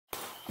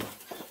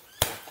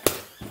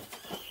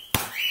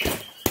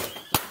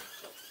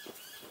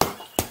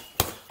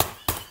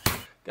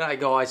G'day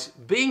guys,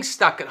 being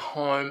stuck at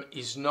home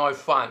is no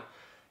fun.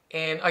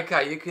 And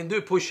okay, you can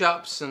do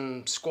push-ups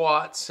and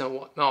squats and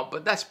whatnot,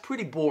 but that's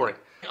pretty boring.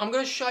 I'm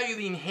going to show you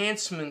the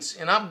enhancements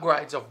and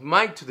upgrades I've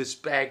made to this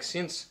bag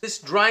since this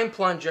drain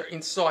plunger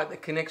inside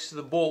that connects to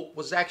the ball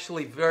was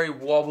actually very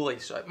wobbly.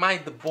 So it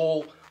made the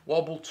ball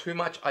wobble too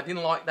much. I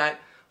didn't like that.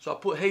 So I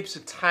put heaps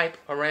of tape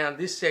around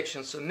this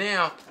section. So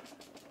now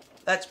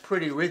that's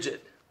pretty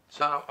rigid.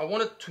 So I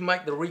wanted to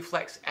make the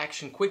reflex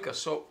action quicker.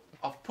 So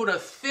I've put a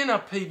thinner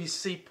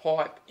PVC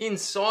pipe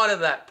inside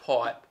of that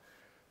pipe,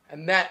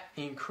 and that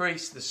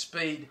increased the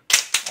speed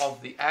of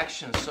the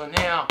action. So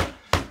now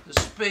the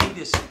speed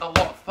is a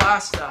lot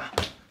faster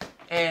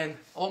and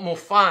a lot more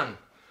fun,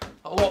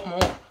 a lot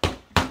more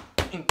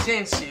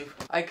intensive.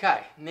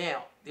 Okay,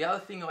 now the other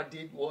thing I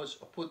did was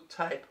I put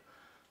tape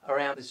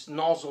around this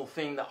nozzle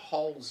thing that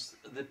holds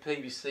the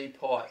PVC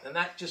pipe, and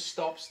that just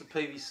stops the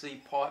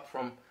PVC pipe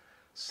from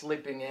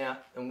slipping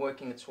out and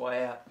working its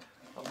way out.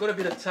 I've got a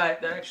bit of tape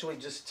that actually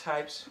just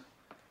tapes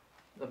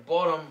the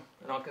bottom,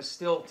 and I can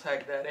still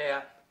take that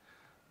out,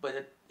 but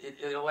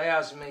it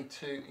allows me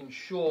to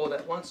ensure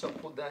that once I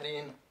put that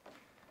in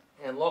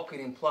and lock it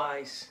in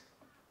place,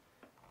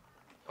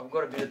 I've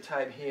got a bit of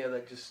tape here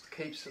that just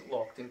keeps it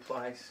locked in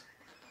place.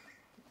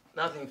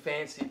 Nothing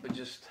fancy, but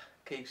just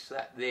keeps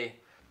that there.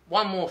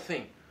 One more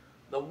thing,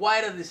 the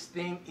weight of this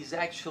thing is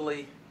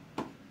actually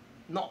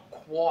not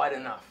quite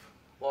enough.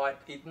 Like,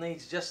 it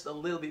needs just a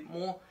little bit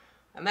more,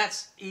 and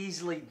that's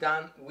easily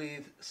done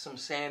with some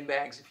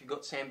sandbags. If you've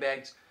got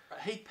sandbags,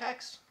 heat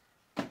packs,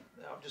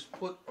 I'll just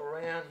put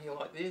around here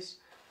like this.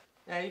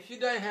 Now if you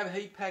don't have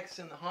heat packs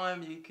in the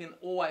home, you can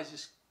always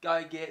just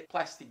go get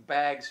plastic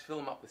bags, fill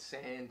them up with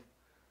sand,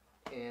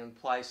 and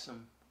place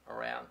them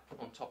around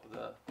on top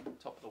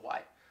of the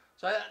weight.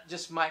 So that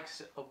just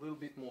makes it a little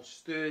bit more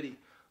sturdy,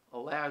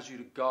 allows you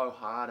to go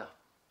harder.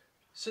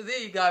 So there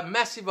you go,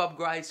 massive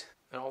upgrades,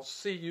 and I'll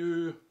see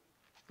you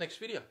next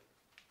video.